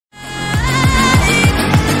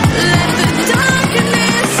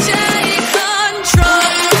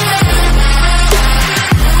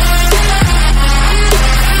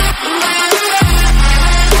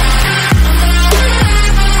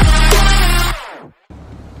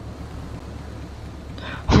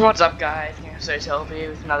What's up guys, so Selfie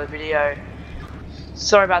with another video.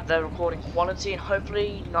 Sorry about the recording quality, and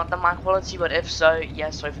hopefully not the mic quality, but if so,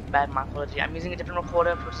 yes, sorry for the bad mic quality. I'm using a different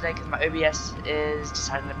recorder for today because my OBS is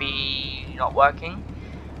deciding to be not working.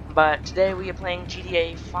 But today we are playing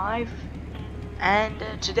GTA 5, and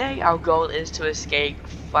today our goal is to escape,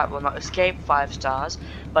 not escape 5 stars,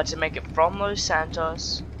 but to make it from Los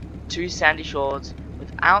Santos to Sandy Shores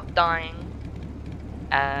without dying,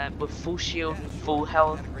 with full shield and full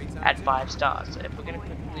health at 5 stars. So if we're gonna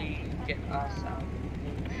quickly get us our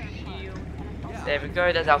full shield, there we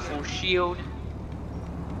go. There's our full shield.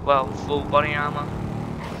 Well, full body armor.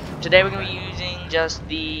 Today we're gonna be using just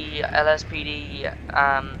the LSPD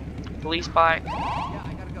police bike. Yeah,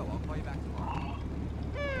 I gotta go. I'll call you back tomorrow.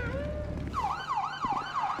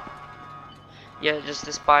 Yeah, just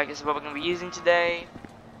this bike is what we're gonna be using today.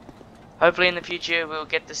 Hopefully in the future we'll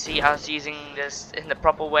get to see us using this in the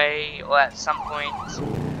proper way, or at some point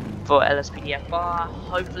for LSPDFR.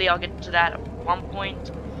 Hopefully I'll get to that at one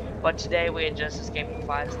point, but today we're just escaping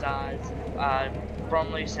 5 stars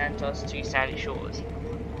from Los Santos to Sandy Shores.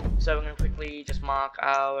 So we're going to quickly just mark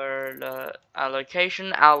our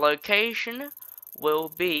location. Our location will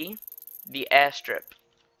be the airstrip.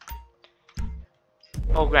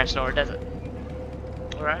 Oh, Grand Sonora Desert.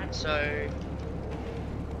 Alright, so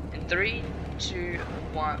in 3, 2,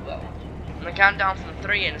 1, well, I'm gonna count down from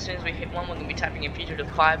 3, and as soon as we hit 1, we're gonna be tapping in fugitive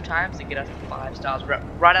 5 times to get us to 5 stars. We're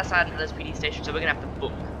right outside an LSPD station, so we're gonna have to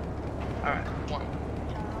book. Alright, 1.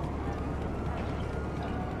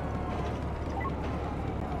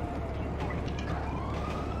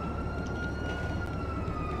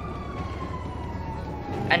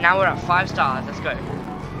 And now we're at 5 stars, let's go.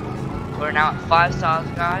 We're now at 5 stars,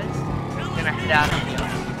 guys. We're gonna head out of here.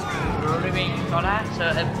 We're already being shot at,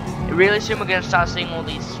 so really soon we're going to start seeing all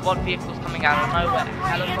these SWAT vehicles coming out of nowhere.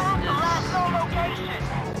 Helicopters.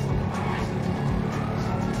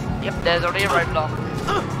 Yep, there's already a roadblock.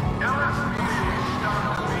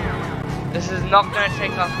 This is not going to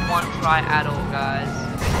take us one try at all, guys.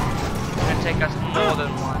 It's going to take us more than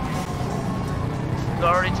one. We're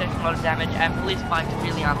already taking a lot of damage, and police bikes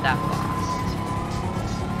really aren't that fast.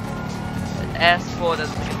 S4, there's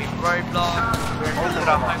going to be roadblocks. We're going to look at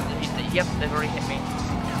our home. Yep, they've already hit me.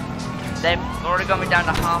 They've already got me down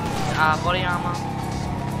to half body armor.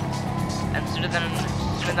 And sooner than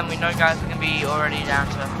we know, guys, we're gonna be already down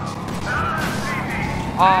to.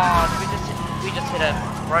 Oh, we just hit a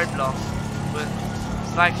roadblock with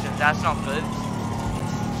selection. That's not good.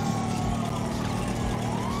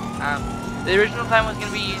 The original plan was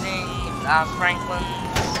gonna be using Franklin's,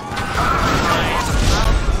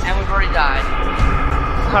 and we've already died.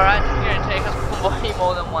 Alright, this is going to take us way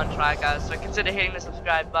more than one try, guys, so consider hitting the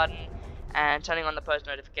subscribe button and turning on the post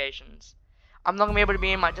notifications. I'm not going to be able to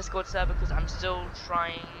be in my Discord server because I'm still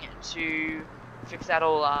trying to fix that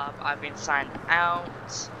all up. I've been signed out.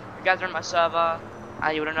 If you guys are in my server,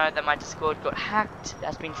 you would have known that my Discord got hacked.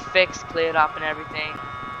 That's been fixed, cleared up and everything.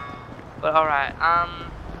 But alright, how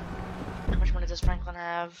much money does Franklin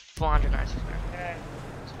have? 496. Okay,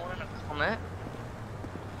 spawn in a comet.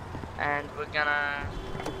 And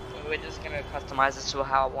we're just gonna customize this to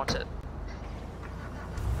how I want it.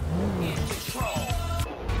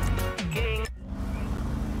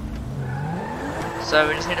 So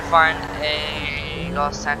we just need to find a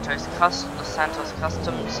Los Santos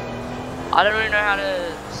Customs. I don't really know how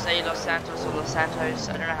to say Los Santos or Los Santos.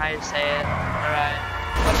 I don't know how you say it. Alright,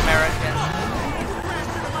 I'm American.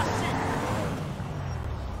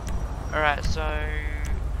 Alright, so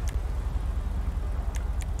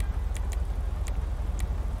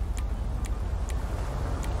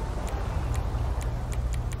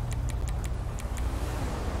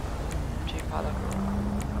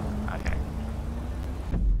okay.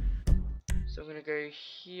 So we're gonna go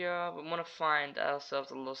here. We want to find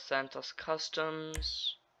ourselves a Los Santos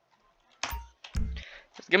Customs.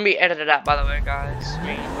 It's gonna be edited out, by the way, guys.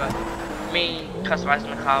 Me customizing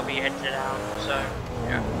the car will be edited out. So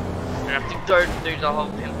yeah, I'm gonna have to go through the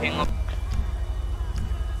whole pimping.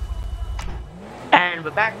 And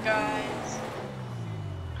we're back, guys.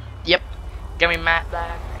 Yep, get me Matt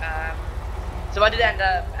back. So I did end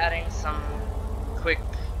up adding some quick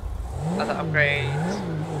other upgrades,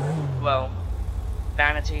 well,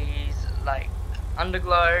 vanities, like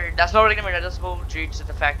underglow. That's not really gonna be noticeable due to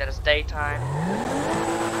the fact that it's daytime,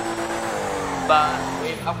 but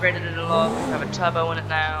we've upgraded it a lot. We have a turbo in it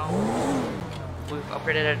now. We've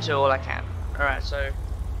upgraded it to all I can. Alright, so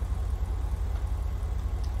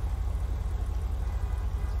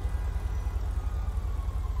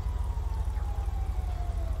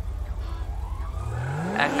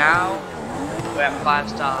and now we're at 5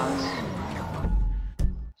 stars.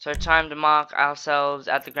 So time to mark ourselves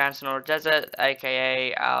at the Grand Sonora Desert,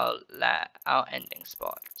 aka our ending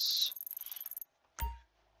spots,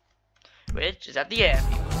 which is at the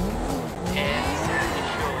airfield and the sandy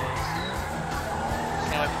shores. Just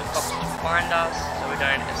gonna wait for the cops to find us so we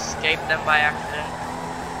don't escape them by accident.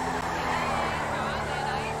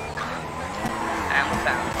 And we're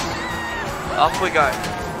found. Off we go.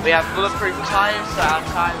 We have bulletproof tires, so our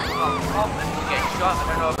tires will not pop if we get shot. I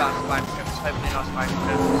don't know about spine strips, hopefully not spine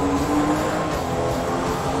strips.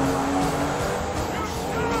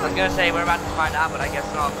 I was gonna say we're about to find out, but I guess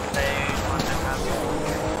not, because they want to have.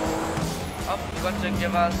 Oh, you got to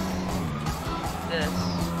give us this.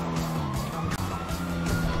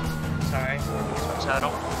 Sorry, it's a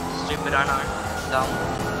turtle. Stupid, I know. Dumb.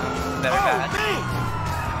 Very bad.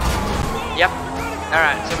 Yep.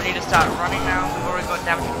 Alright, so we need to start running now. We've already got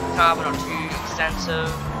damage to the car, but not too extensive.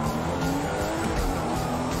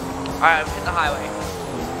 Alright, we've hit the highway.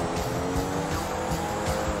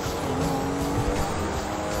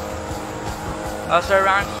 So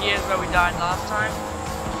around here is where we died last time.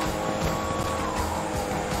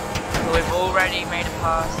 So we've already made it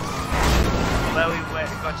past where we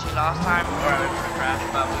got to last time. Alright, we're gonna crash,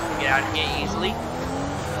 but we can get out of here easily.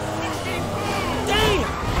 Damn!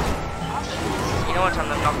 You know what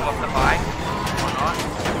time to knock him off the bike? Or not?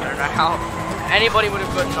 I don't know how anybody would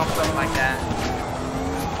have gotten knocked off like that.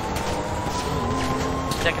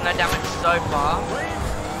 Taking no damage so far.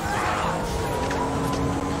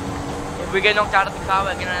 If we get knocked out of the car,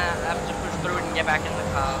 we're gonna have to push through and get back in the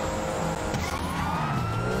car.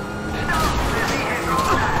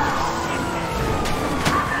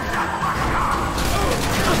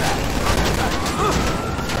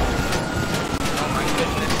 Oh my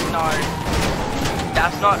goodness, no.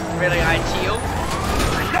 That's not really ideal.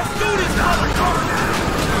 Let's do this!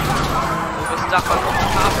 We're stuck on the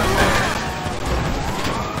top of it.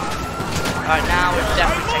 Alright, now we're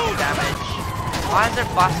definitely taking damage. Why is there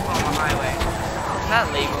bus on the highway? Isn't that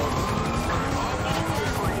legal?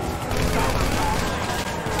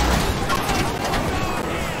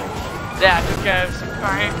 Yeah, I took care of some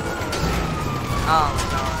crime. Oh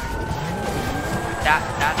no. That's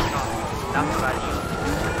not ideal.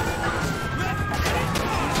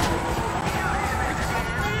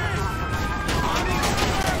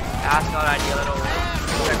 That's not ideal at all.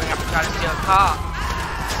 We're going to try to steal a car.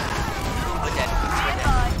 We're dead. We're dead.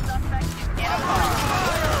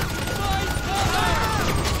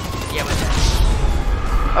 Yeah, we're dead.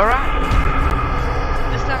 Alright.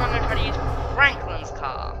 This time I'm going to try to use Franklin's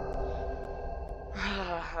car.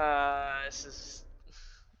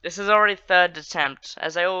 This is already third attempt.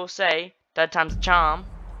 As they all say, third time's a charm.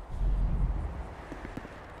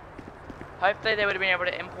 Hopefully they would have been able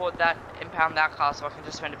to impound that car so I can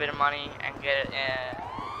just spend a bit of money and get it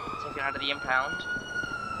taken out of the impound.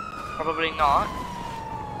 Probably not.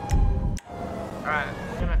 Alright,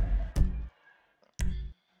 I'm gonna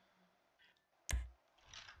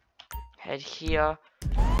head here.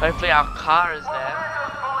 Hopefully our car is there.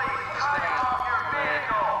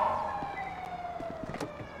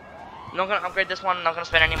 I'm not gonna upgrade this one, I'm not gonna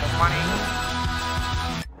spend any more money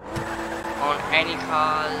on any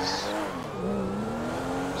cars.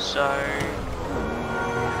 So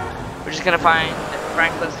we're just gonna find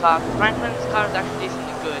Franklin's car. Franklin's car is actually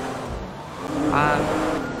decently good.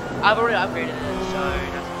 I've already upgraded it, so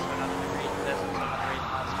that's also another reason. That's also another reason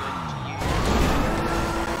why it's good to use.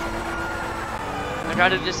 I'm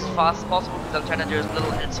trying to do this as fast as possible because I'm trying to do as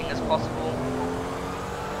little editing as possible.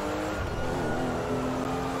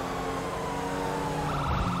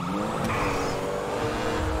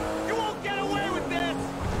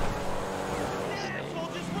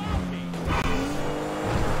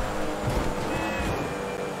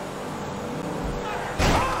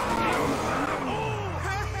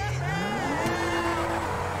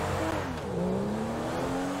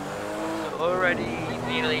 Already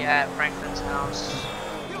nearly at Franklin's house.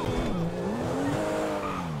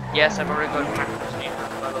 Yes, I've already got Franklin's new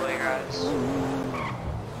house, by the way, guys.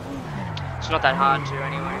 It's not that hard to,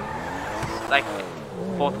 anyway. It's like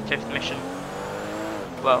 4th or 5th mission.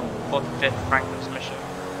 Well, 4th or 5th Franklin's mission.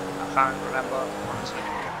 I can't remember, honestly.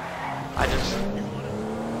 I just...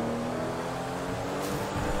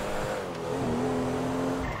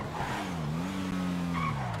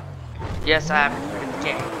 Yes, I have completed the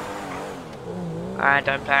game. I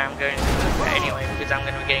don't plan on going to do it anyway because I'm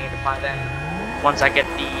going to be getting into 5M. Once I get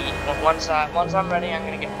the once I'm ready, I'm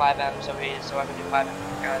going to get 5M so I can do 5M,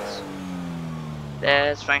 guys.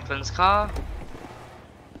 There's Franklin's car.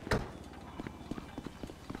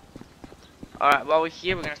 Alright, while we're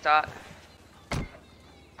here, we're going to start.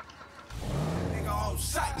 Nigga on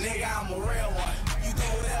sight, nigga, I'm a real one. You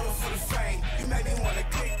go there.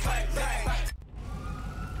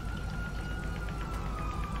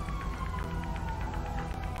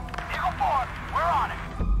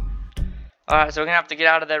 Alright, so we're gonna have to get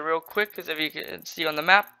out of there real quick, because if you can see on the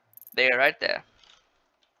map, they're right there.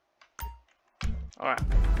 Alright.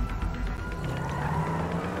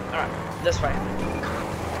 Alright, this way.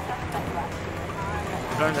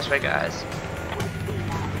 We're going this way, guys.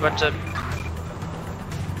 But to...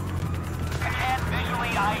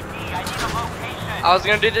 I was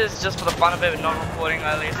gonna do this just for the fun of it, but not recording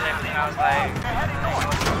earlier today, and I was like...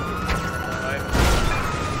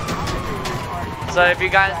 So if you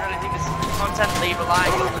guys really think this is content, leave a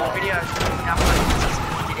like on the video. Now I'm going to see some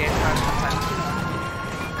GTA content.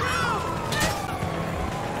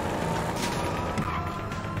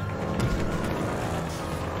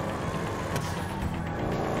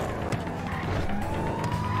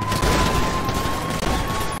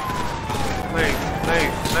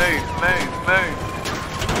 Move.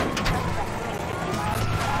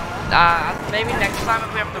 Maybe next time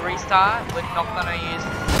if we have to restart, we're not gonna use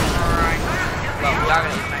well, we are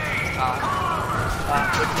gonna use next restart. We're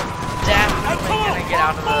definitely gonna get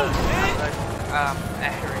out of the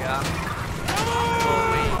area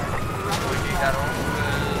before we do that all,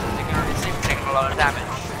 because you can already see we're taking a lot of damage.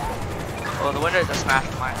 Well, the windows are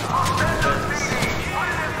smashed in my car, because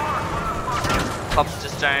cops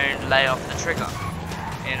just don't lay off the trigger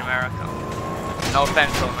in America. No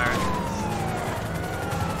offense to Americans.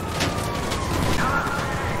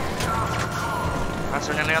 Alright,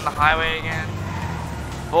 so we're gonna be on the highway again.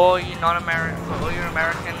 For all you non-American, for all you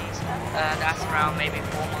Americans, that's around maybe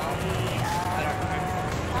 4 miles. I don't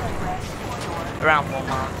know. Around 4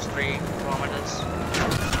 miles, 3 kilometers.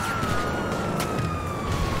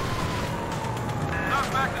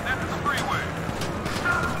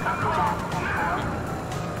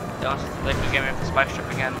 They could get me off the spike strip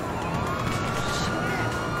again.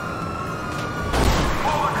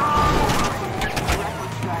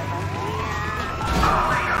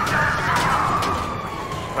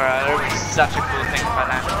 Alright, that would be such a cool thing if I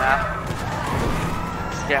landed that.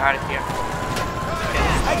 Let's get out of here.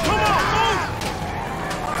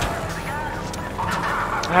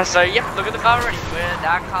 Hey, so yep, look at the car already.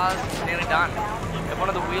 That car's nearly done. If one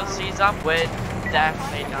of the wheels sees up, we're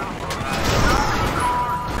definitely done.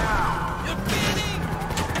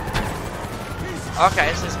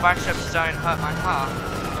 Okay, so spike strips don't hurt my car.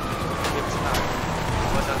 Good to know.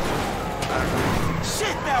 What does it?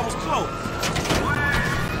 Shit, that was close.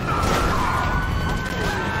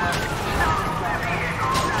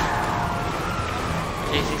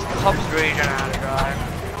 Jeez, these cops really don't know how to drive.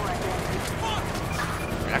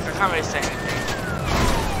 I can't really say anything.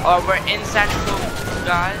 Oh, we're in Sandy Shores,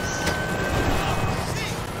 guys.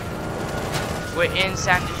 We're in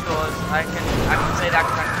Sandy Shores. I can say that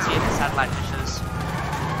because I can see the satellite dishes.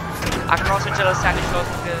 I can also tell it's Sandy Shores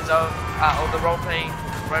because of all the roleplay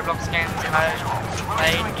Roblox games I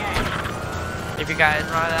played. If you guys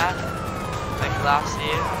know that, like last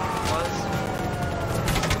year was.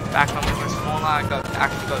 Back when we were smaller, I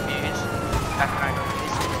actually got views. Back when I got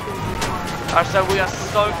views. Alright, so we are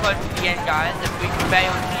so close to the end, guys. If we can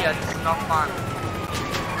bail on here, this is not fun.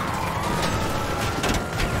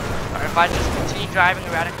 Alright, if I just continue driving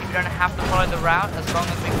around, if you don't have to follow the route, as long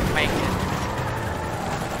as we can make it.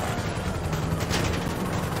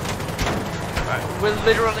 Alright, we're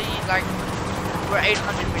literally like, we're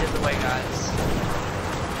 800 meters away, guys.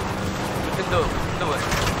 We can do it, we can do it.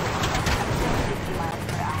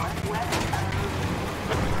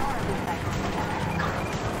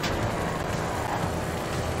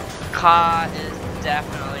 Car is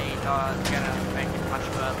definitely not gonna make it much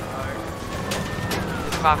further though.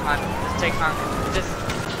 This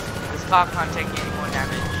car can't take any more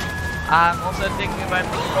damage. I'm also thinking about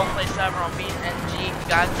the roleplay server on BNG. If you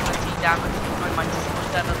guys want to see damage, join my Discord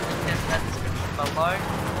server, link in the description below.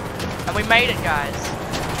 And we made it, guys.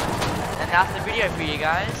 And that's the video for you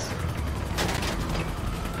guys.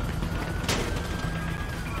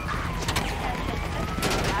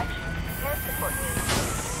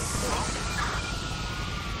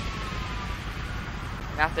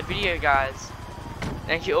 That's the video, guys.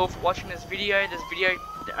 Thank you all for watching this video. This video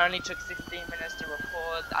only took 16 minutes to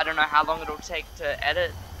record. I don't know how long it'll take to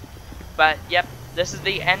edit. But yep, this is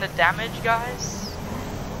the end of damage, guys.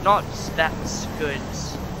 Not that's good.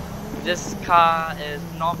 This car is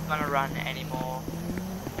not gonna run anymore.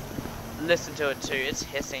 Listen to it too, it's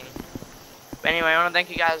hissing. But anyway, I want to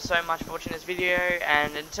thank you guys so much for watching this video.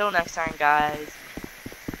 And until next time, guys.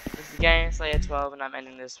 This is Game Slayer 12 and I'm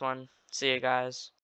ending this one. See you guys.